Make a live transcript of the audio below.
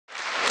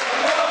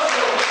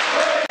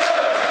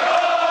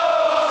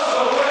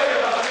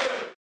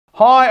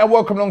Hi and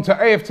welcome along to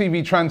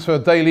AFTV Transfer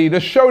Daily, the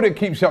show that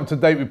keeps you up to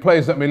date with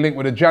players that have been linked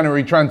with a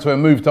January transfer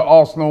move to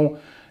Arsenal.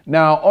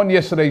 Now, on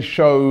yesterday's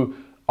show,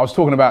 I was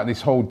talking about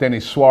this whole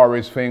Denis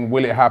Suarez thing.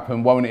 Will it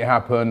happen? Won't it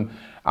happen?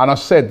 And I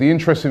said the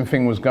interesting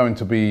thing was going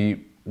to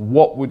be,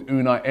 what would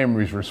Unai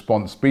Emery's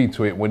response be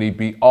to it when he'd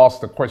be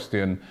asked a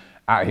question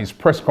at his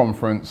press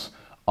conference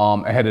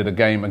ahead of the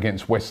game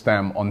against West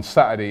Ham on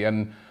Saturday.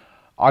 And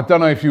I don't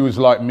know if you was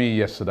like me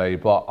yesterday,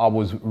 but I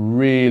was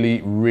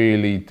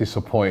really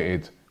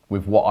disappointed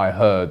with what I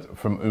heard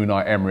from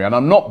Unai Emery. And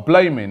I'm not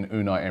blaming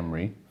Unai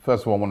Emery.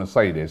 First of all, I want to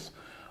say this.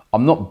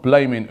 I'm not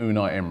blaming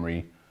Unai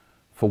Emery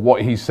for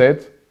what he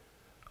said,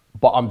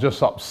 but I'm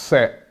just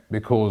upset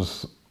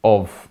because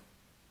of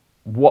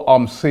what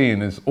I'm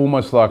seeing is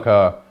almost like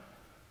a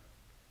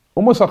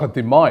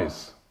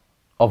demise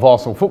of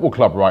Arsenal Football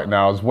Club right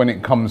now is when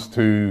it comes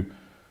to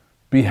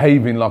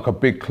behaving like a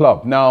big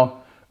club.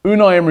 Now,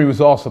 Unai Emery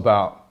was asked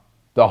about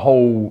the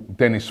whole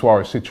Denis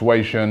Suarez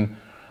situation.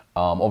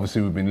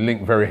 Obviously, we've been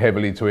linked very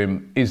heavily to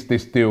him. Is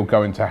this deal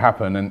going to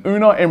happen? And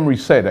Unai Emery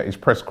said at his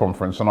press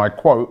conference, and I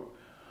quote,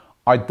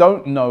 "I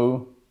don't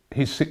know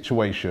his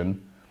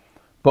situation,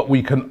 but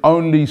we can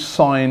only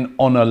sign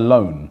on a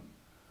loan.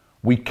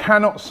 We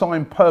cannot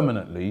sign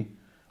permanently.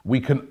 We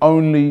can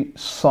only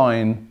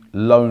sign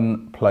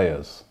loan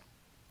players."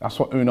 That's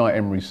what Unai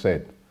Emery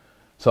said.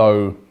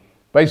 So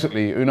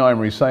basically, Unai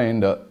Emery is saying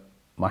that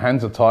my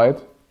hands are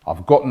tied.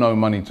 I've got no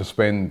money to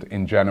spend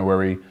in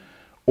January.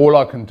 All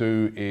I can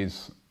do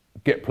is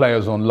get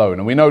players on loan.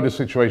 And we know the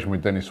situation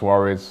with Denis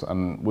Suarez,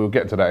 and we'll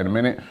get to that in a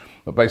minute.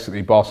 But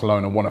basically,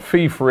 Barcelona want a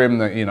fee for him.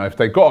 That, you know, if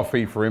they got a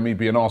fee for him, he'd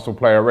be an Arsenal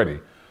player already.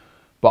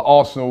 But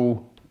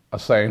Arsenal are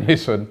saying,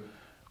 listen,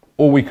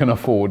 all we can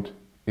afford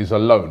is a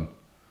loan.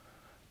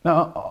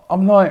 Now,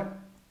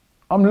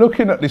 I'm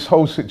looking at this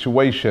whole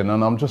situation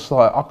and I'm just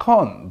like, I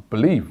can't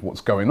believe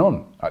what's going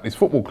on at this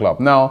football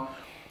club. Now,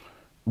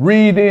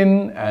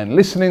 reading and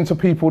listening to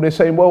people, they're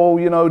saying, well,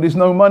 you know, there's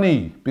no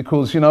money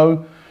because, you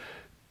know,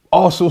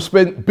 Arsenal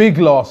spent big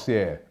last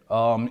year.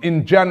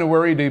 In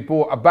January, they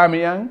bought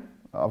Aubameyang.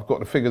 I've got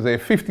the figures there,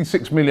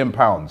 £56 million.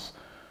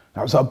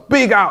 That was a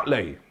big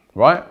outlay,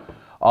 right?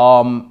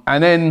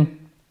 And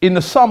then in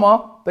the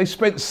summer, they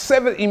spent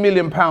 £70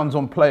 million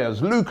on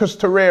players. Lucas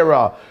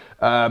Torreira,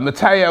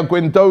 Matteo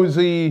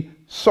Guendouzi,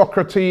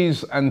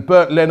 Socrates and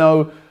Bert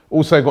Leno.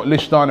 Also got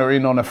Lichtsteiner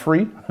in on a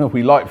free.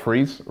 We like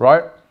frees,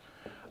 right?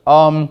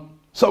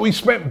 So we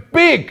spent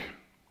big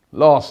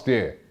last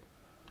year.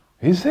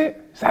 Is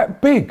it? Is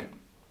that big?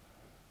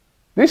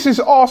 This is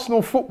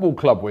Arsenal Football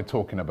Club we're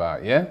talking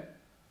about, yeah?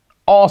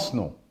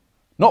 Arsenal,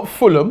 not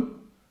Fulham,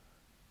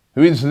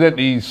 who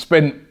incidentally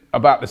spent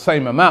about the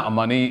same amount of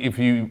money if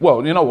you,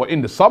 well, you know what,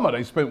 in the summer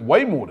they spent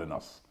way more than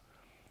us.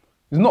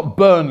 It's not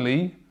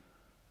Burnley,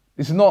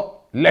 it's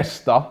not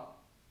Leicester,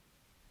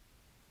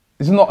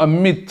 it's not a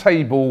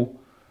mid-table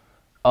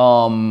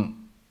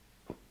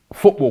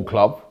football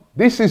club.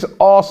 This is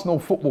Arsenal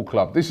Football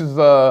Club. This is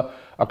a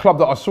club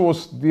that I saw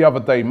the other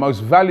day,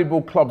 most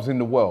valuable clubs in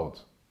the world.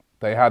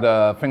 They had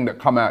a thing that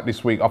come out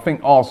this week. I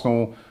think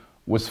Arsenal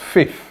was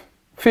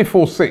fifth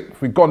or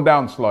sixth. We've gone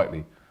down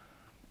slightly.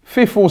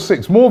 Fifth or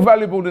sixth, more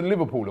valuable than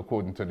Liverpool,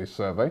 according to this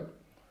survey.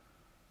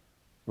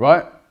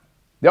 Right?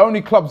 The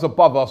only clubs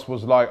above us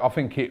was like, I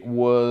think it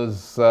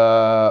was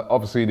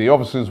obviously the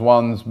officers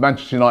ones.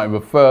 Manchester United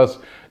were first,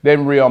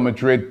 then Real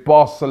Madrid,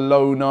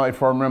 Barcelona,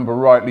 if I remember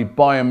rightly,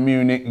 Bayern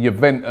Munich,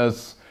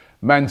 Juventus,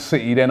 Man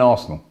City, then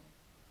Arsenal.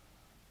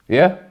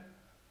 Yeah?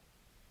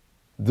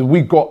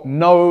 We've got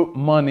no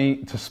money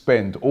to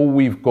spend. All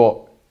we've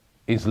got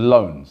is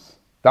loans.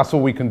 That's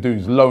all we can do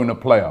is loan a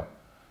player.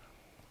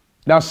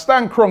 Now,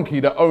 Stan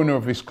Kroenke, the owner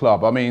of this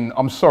club, I mean,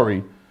 I'm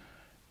sorry.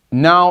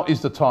 Now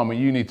is the time when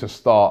you need to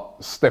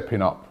start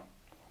stepping up.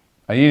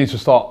 And you need to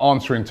start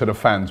answering to the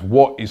fans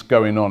what is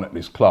going on at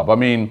this club. I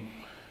mean,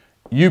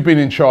 you've been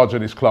in charge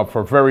of this club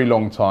for a very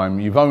long time.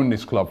 You've owned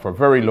this club for a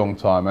very long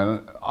time.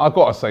 And I've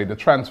got to say, the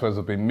transfers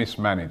have been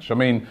mismanaged. I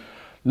mean,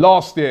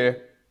 last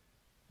year,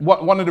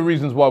 one of the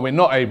reasons why we're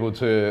not able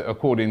to,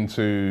 according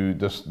to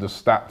the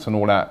stats and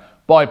all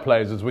that, buy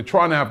players is we're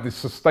trying to have this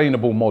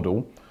sustainable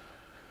model.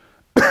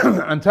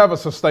 And to have a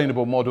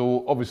sustainable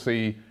model,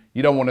 obviously,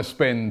 you don't want to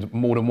spend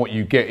more than what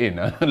you get in.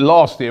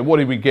 Last year, what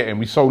did we get in?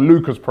 We sold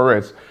Lucas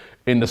Perez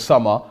in the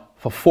summer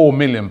for £4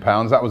 million.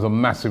 That was a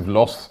massive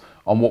loss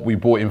on what we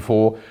bought him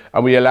for.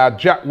 And we allowed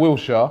Jack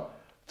Wilshere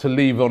to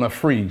leave on a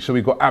free. So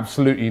we got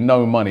absolutely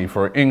no money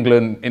for an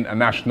England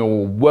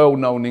international,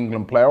 well-known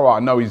England player. All right, I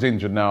know he's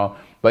injured now,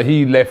 but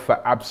he left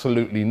for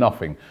absolutely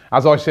nothing.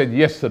 As I said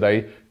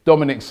yesterday,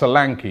 Dominic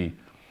Solanke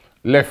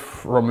left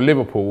from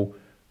Liverpool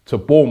to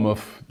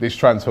Bournemouth this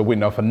transfer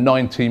window for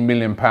 £19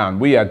 million.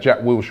 We had Jack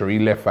Wilshere, he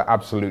left for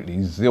absolutely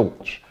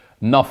zilch,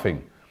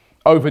 nothing.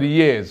 Over the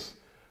years,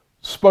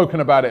 spoken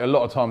about it a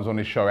lot of times on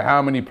this show,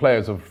 how many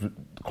players have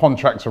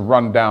contracts have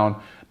run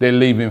down, they're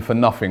leaving for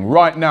nothing.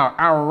 Right now,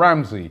 Aaron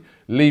Ramsey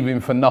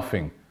leaving for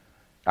nothing.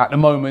 At the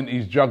moment,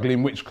 he's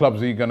juggling which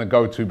clubs are you going to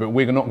go to, but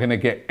we're not going to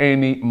get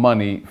any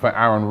money for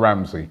Aaron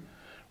Ramsey,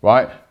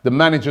 right? The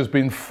manager's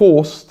been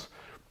forced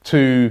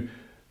to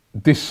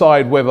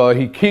decide whether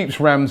he keeps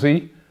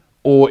Ramsey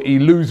or he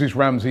loses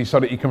Ramsey so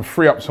that he can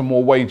free up some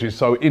more wages.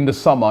 So in the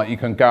summer, he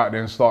can go out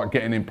there and start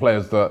getting in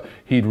players that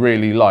he'd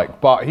really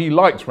like. But he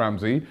likes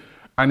Ramsey,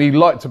 and he'd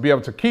like to be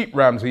able to keep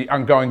Ramsey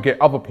and go and get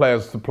other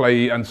players to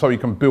play, and so he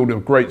can build a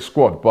great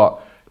squad.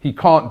 But he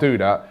can't do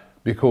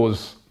that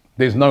because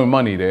there's no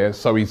money there,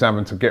 so he's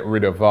having to get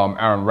rid of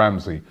Aaron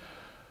Ramsey.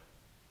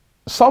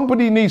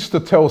 Somebody needs to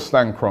tell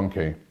Stan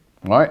Kroenke,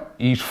 right?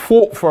 He's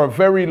fought for a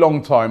very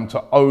long time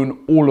to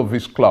own all of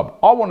this club.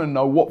 I want to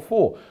know what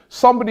for.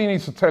 Somebody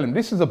needs to tell him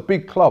this is a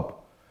big club.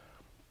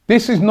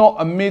 This is not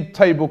a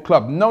mid-table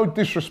club. No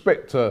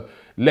disrespect to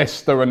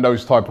Leicester and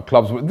those type of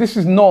clubs, but this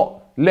is not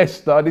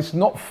Leicester. This is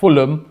not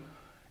Fulham.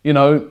 You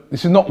know,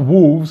 this is not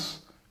Wolves.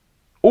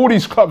 All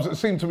these clubs that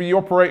seem to be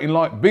operating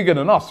like bigger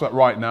than us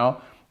right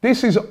now.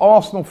 This is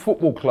Arsenal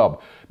Football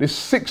Club. There's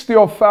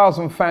 60-odd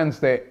thousand fans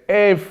there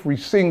every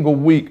single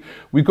week.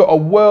 We've got a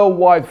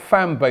worldwide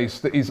fan base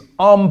that is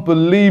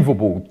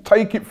unbelievable.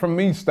 Take it from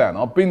me, Stan.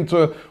 I've been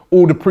to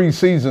all the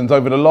pre-seasons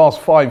over the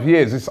last 5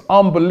 years. It's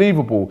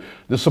unbelievable,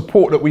 the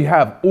support that we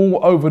have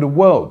all over the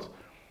world.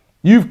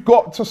 You've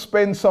got to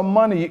spend some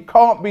money. It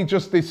can't be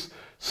just this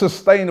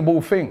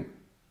sustainable thing.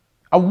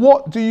 And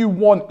what do you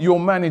want your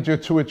manager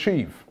to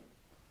achieve?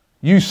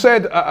 You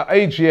said at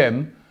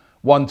AGM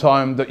one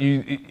time that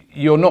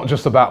you're not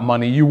just about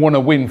money, you want to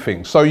win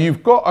things. So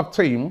you've got a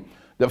team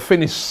that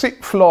finished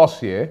 6th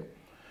last year,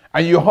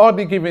 and you're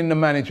hardly giving the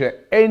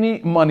manager any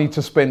money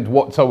to spend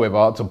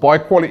whatsoever to buy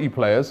quality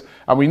players.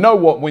 And we know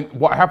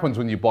what happens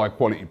when you buy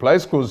quality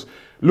players, because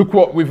look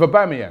what with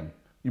Aubameyang.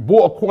 You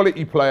bought a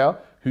quality player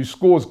who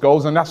scores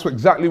goals, and that's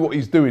exactly what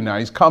he's doing now.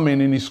 He's come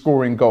in and he's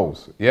scoring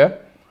goals, yeah?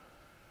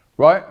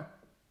 Right?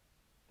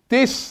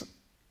 This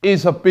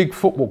is a big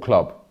football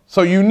club.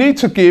 So you need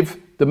to give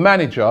the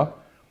manager,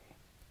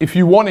 if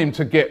you want him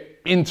to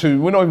get into,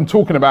 we're not even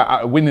talking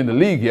about winning the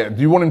league yet.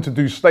 Do you want him to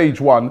do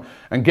stage 1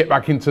 and get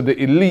back into the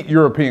elite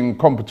European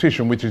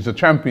competition, which is the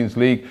Champions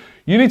League?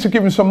 You need to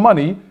give him some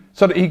money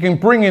so that he can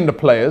bring in the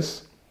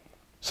players,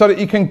 so that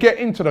he can get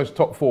into those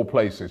top 4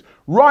 places.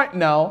 Right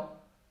now,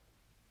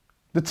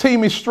 the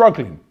team is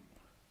struggling.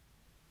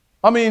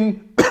 I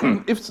mean,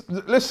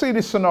 let's see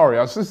this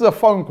scenario. So this is a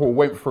phone call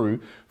went through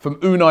from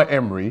Unai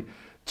Emery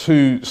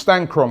to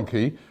Stan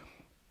Kroenke.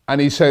 And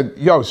he said,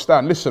 yo,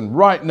 Stan, listen,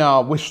 right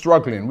now we're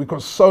struggling. We've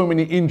got so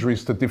many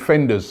injuries to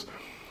defenders.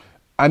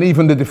 And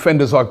even the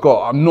defenders I've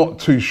got, I'm not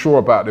too sure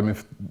about them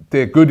if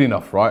they're good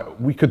enough, right?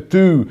 We could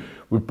do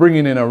with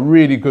bringing in a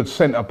really good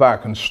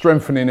centre-back and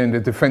strengthening in the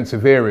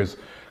defensive areas.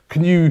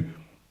 Can you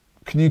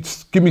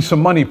give me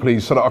some money,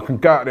 please, so that I can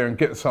go out there and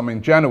get some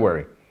in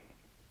January?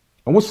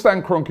 And what's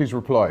Stan Kroenke's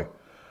reply?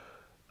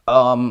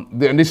 And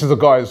this is a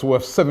guy who's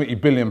worth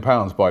 £70 billion,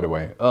 by the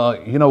way.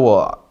 You know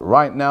what?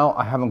 Right now,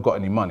 I haven't got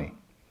any money.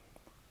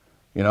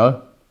 You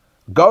know,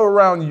 go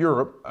around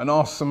Europe and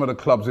ask some of the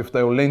clubs if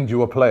they'll lend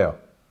you a player.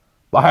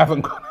 But I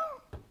haven't got...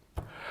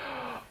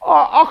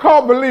 I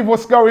can't believe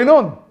what's going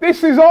on.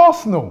 This is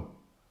Arsenal.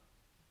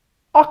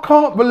 I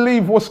can't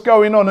believe what's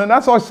going on. And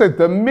as I said,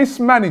 the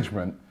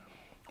mismanagement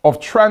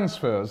of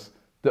transfers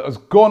that has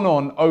gone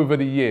on over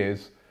the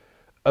years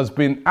has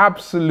been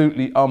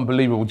absolutely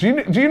unbelievable. Do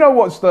you know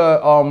what's the...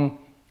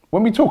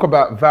 when we talk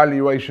about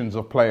valuations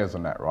of players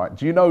and that, right?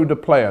 Do you know the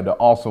player that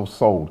Arsenal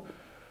sold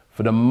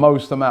for the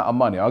most amount of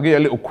money? I'll give you a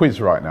little quiz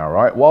right now,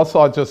 right? Whilst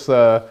I just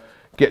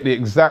get the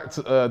exact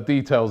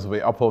details of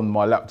it up on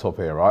my laptop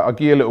here, right? I'll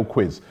give you a little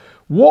quiz.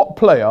 What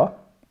player,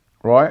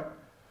 right,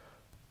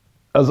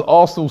 has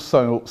Arsenal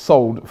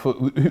sold for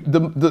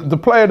the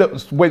player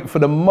that went for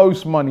the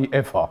most money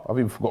ever? I've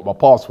even forgot my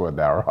password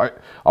now, right?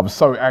 I'm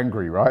so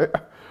angry, right?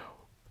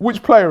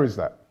 Which player is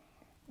that?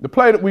 The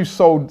player that we've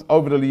sold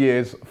over the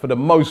years for the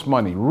most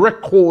money,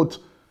 record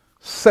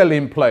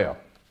selling player.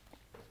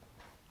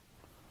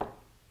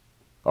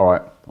 All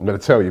right, I'm going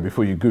to tell you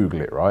before you Google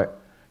it, right?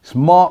 It's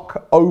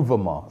Mark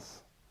Overmars.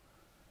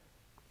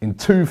 In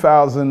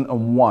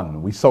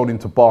 2001, we sold him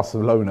to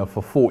Barcelona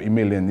for 40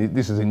 million.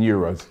 This is in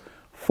euros.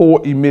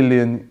 40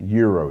 million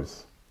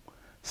euros.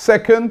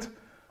 Second,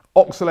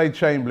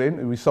 Oxlade-Chamberlain,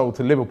 who we sold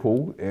to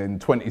Liverpool in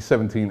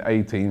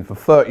 2017-18 for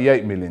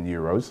 38 million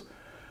euros.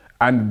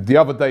 And the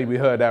other day we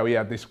heard how he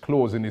had this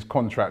clause in his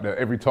contract that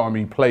every time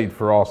he played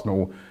for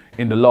Arsenal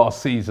in the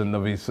last season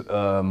of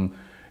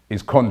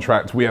his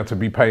contract, we had to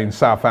be paying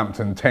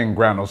Southampton 10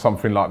 grand or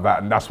something like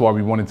that. And that's why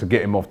we wanted to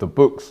get him off the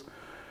books.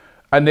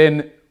 And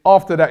then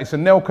after that, it's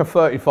Anelka,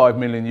 35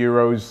 million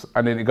euros.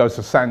 And then it goes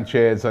to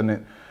Sanchez.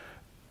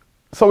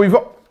 So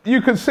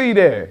you can see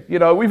there, you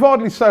know, we've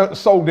hardly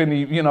sold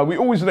any, you know, we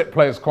always let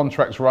players'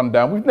 contracts run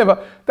down.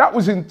 That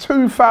was in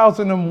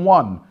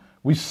 2001.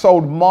 We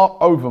sold Mark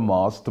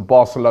Overmars to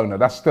Barcelona.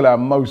 That's still our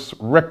most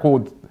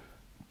record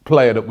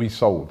player that we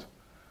sold.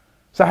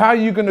 So how are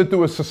you going to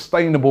do a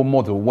sustainable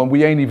model when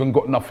we ain't even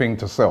got nothing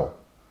to sell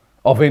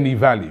of any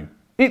value?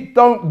 It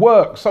don't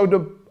work. So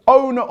the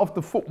owner of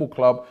the football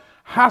club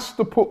has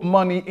to put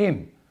money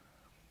in.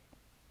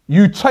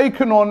 You've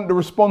taken on the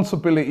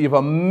responsibility of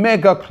a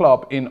mega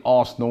club in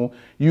Arsenal.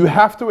 You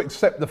have to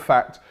accept the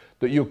fact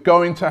that you're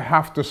going to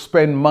have to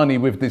spend money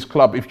with this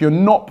club. If you're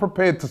not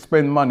prepared to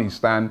spend money,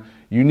 Stan,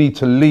 you need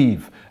to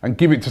leave and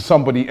give it to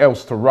somebody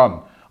else to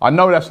run. I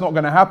know that's not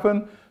going to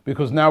happen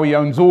because now he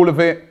owns all of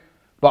it.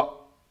 But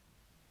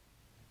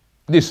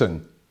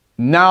listen,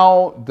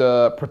 now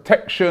the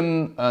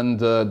protection and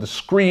the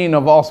screen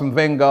of Arsene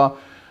Wenger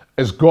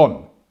is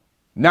gone.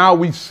 Now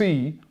we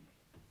see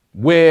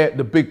where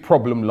the big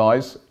problem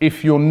lies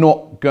if you're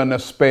not going to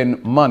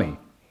spend money.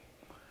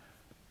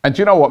 And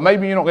do you know what?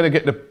 Maybe you're not going to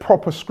get the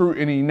proper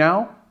scrutiny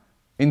now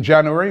in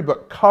January,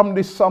 but come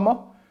this summer,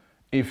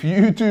 if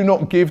you do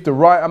not give the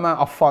right amount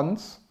of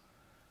funds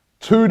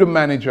to the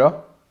manager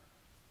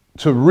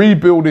to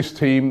rebuild this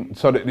team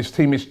so that this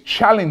team is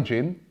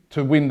challenging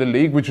to win the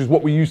league, which is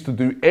what we used to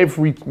do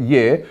every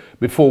year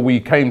before we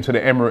came to the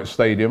Emirates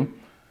Stadium,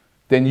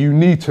 then you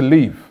need to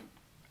leave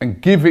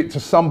and give it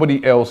to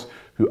somebody else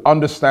who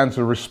understands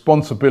the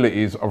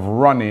responsibilities of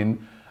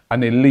running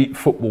an elite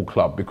football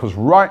club, because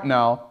right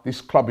now this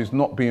club is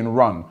not being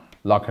run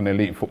like an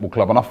elite football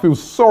club. And I feel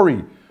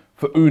sorry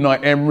for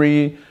Unai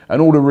Emery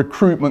and all the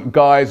recruitment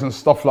guys and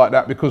stuff like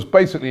that, because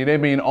basically they're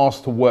being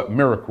asked to work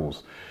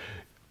miracles.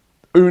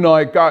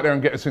 Unai, go out there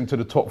and get us into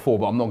the top 4,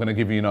 but I'm not going to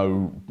give you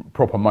no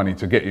proper money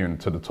to get you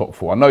into the top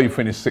 4. I know you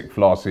finished 6th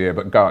last year,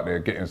 but go out there,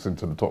 get us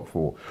into the top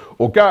 4.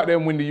 Or go out there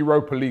and win the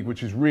Europa League,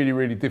 which is really,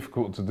 really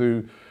difficult to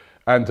do.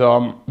 And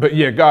but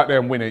yeah, go out there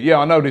and win it. Yeah,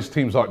 I know there's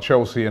teams like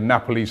Chelsea and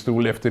Napoli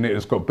still left in it.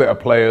 It's got better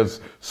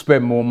players,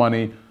 spend more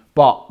money.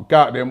 But go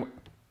out there and...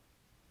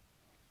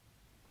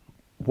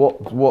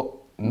 What?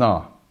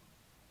 Nah.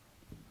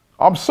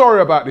 I'm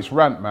sorry about this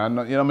rant, man. You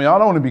know what I mean? I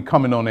don't want to be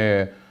coming on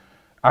here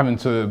having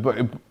to...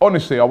 But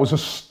honestly, I was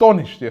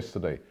astonished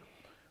yesterday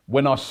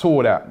when I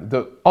saw that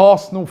the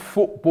Arsenal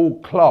Football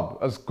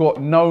Club has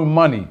got no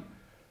money.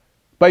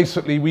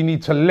 Basically, we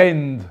need to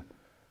lend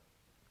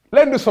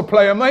us a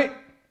player, mate.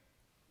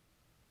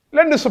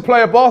 Lend us a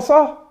player,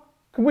 Barca.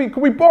 Can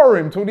we borrow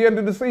him till the end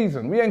of the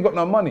season? We ain't got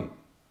no money.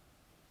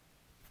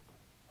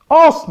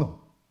 Arsenal.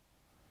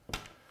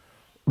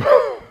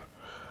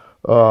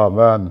 Oh,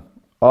 man.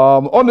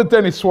 On the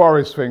Denis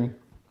Suarez thing,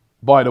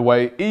 by the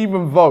way,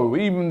 even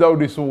though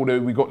this order,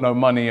 we got no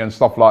money and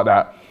stuff like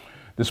that,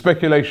 the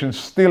speculation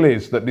still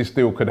is that this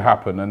deal could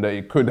happen and that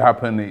it could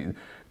happen and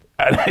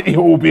it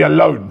will be a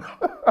loan.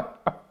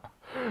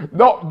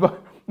 Not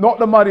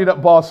the money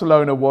that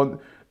Barcelona want.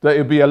 That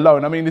it'd be a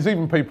loan. I mean, there's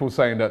even people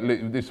saying that,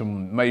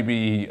 listen,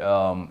 maybe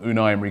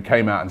Unai Emery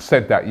came out and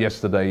said that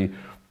yesterday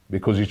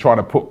because he's trying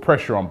to put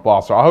pressure on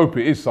Barca. I hope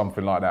it is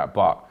something like that,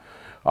 but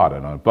I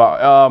don't know.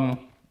 But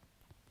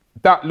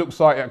that looks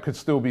like it could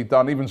still be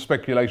done. Even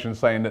speculation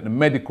saying that the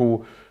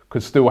medical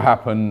could still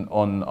happen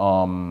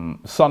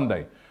on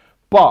Sunday.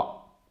 But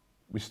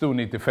we still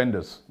need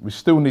defenders. We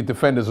still need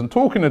defenders. And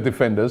talking of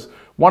defenders,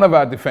 one of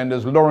our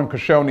defenders, Lauren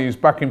Koscielny, is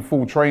back in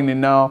full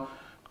training now.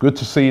 Good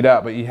to see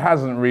that, but he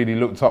hasn't really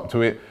looked up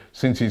to it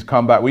since he's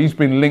come back. Well, he's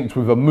been linked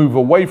with a move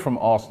away from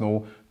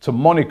Arsenal to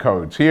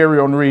Monaco.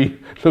 Thierry Henry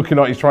looking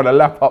like he's trying to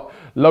lap up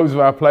loads of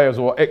our players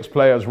or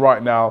ex-players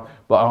right now,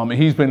 but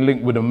he's been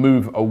linked with a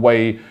move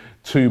away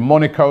to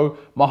Monaco.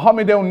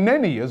 Mohamed El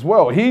Neni as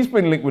well. He's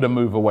been linked with a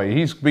move away.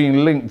 He's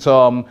been linked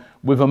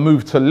with a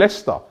move to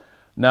Leicester.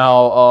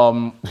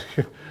 Now,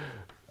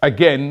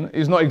 again,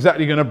 he's not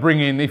exactly going to bring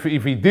in, if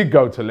he did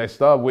go to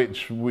Leicester,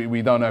 which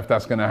we don't know if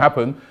that's going to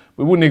happen,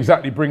 we wouldn't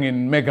exactly bring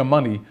in mega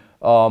money,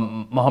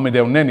 Mohamed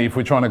El Neni, if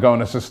we're trying to go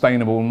on a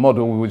sustainable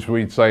model, which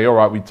we'd say, all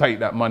right, we take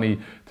that money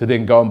to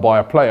then go and buy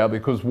a player,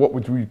 because what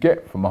would we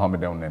get from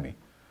Mohamed El Neni?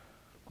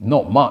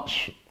 Not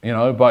much, you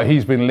know, but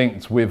he's been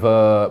linked with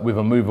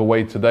a move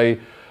away today.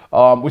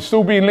 We're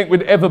still being linked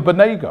with Ever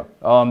Banega,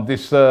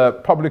 this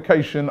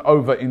publication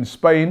over in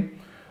Spain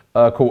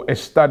called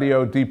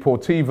Estadio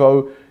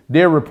Deportivo.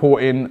 They're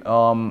reporting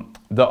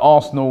that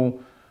Arsenal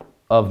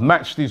have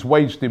matched his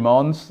wage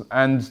demands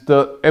and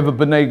that Ever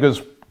Banega's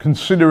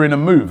considering a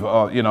move.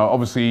 You know,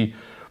 obviously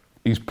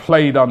he's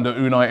played under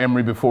Unai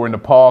Emery before in the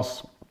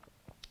past.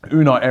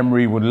 Unai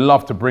Emery would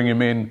love to bring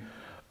him in,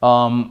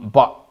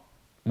 but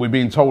we're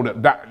being told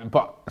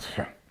but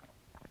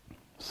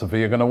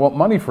Sevilla are going to want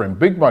money for him,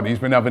 big money. He's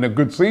been having a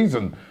good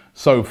season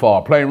so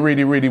far, playing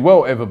really, really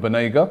well, Ever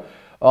Banega.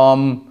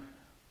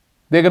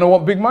 They're going to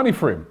want big money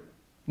for him,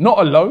 not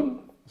a loan.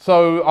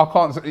 So I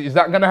can't say, is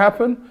that going to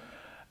happen?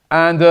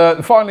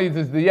 And finally,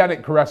 there's the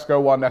Yannick Carrasco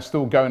one that's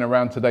still going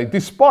around today.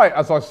 Despite,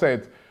 as I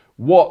said,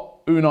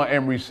 what Unai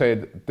Emery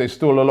said, there's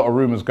still a lot of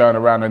rumours going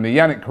around, and the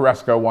Yannick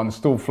Carrasco one's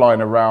still flying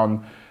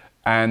around,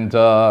 and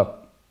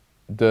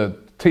the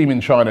team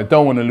in China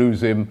don't want to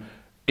lose him.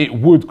 It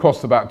would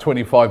cost about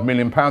 £25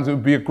 million. It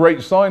would be a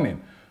great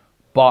signing.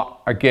 But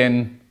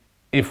again,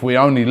 if we're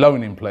only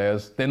loaning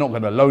players, they're not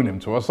going to loan him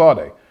to us, are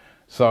they?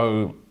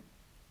 So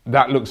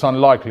that looks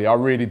unlikely. I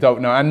really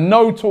don't know. And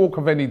no talk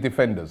of any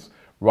defenders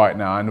right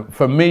now. And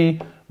for me,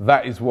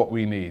 that is what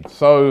we need.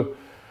 So,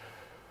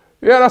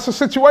 yeah, that's the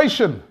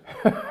situation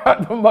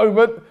at the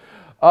moment.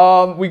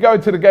 We go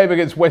to the game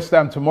against West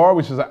Ham tomorrow,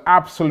 which is an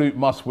absolute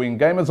must-win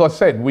game. As I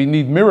said, we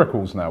need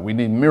miracles now. We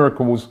need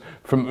miracles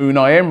from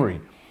Unai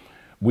Emery.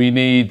 We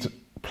need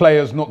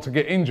players not to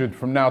get injured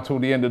from now till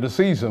the end of the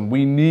season.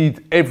 We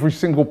need every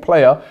single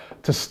player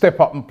to step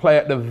up and play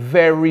at the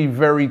very,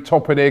 very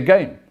top of their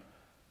game.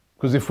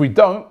 Because if we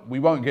don't, we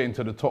won't get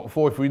into the top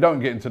 4. If we don't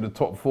get into the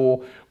top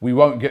 4, we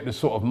won't get the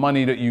sort of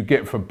money that you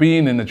get for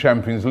being in the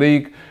Champions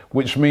League,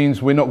 which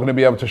means we're not going to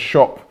be able to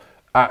shop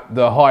at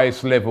the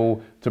highest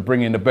level to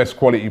bring in the best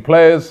quality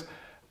players,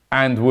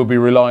 and we'll be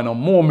relying on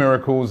more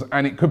miracles,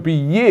 and it could be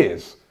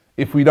years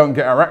if we don't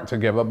get our act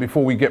together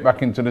before we get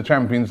back into the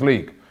Champions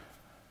League.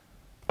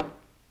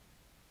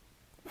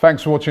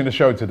 Thanks for watching the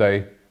show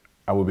today,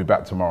 and we'll be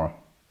back tomorrow.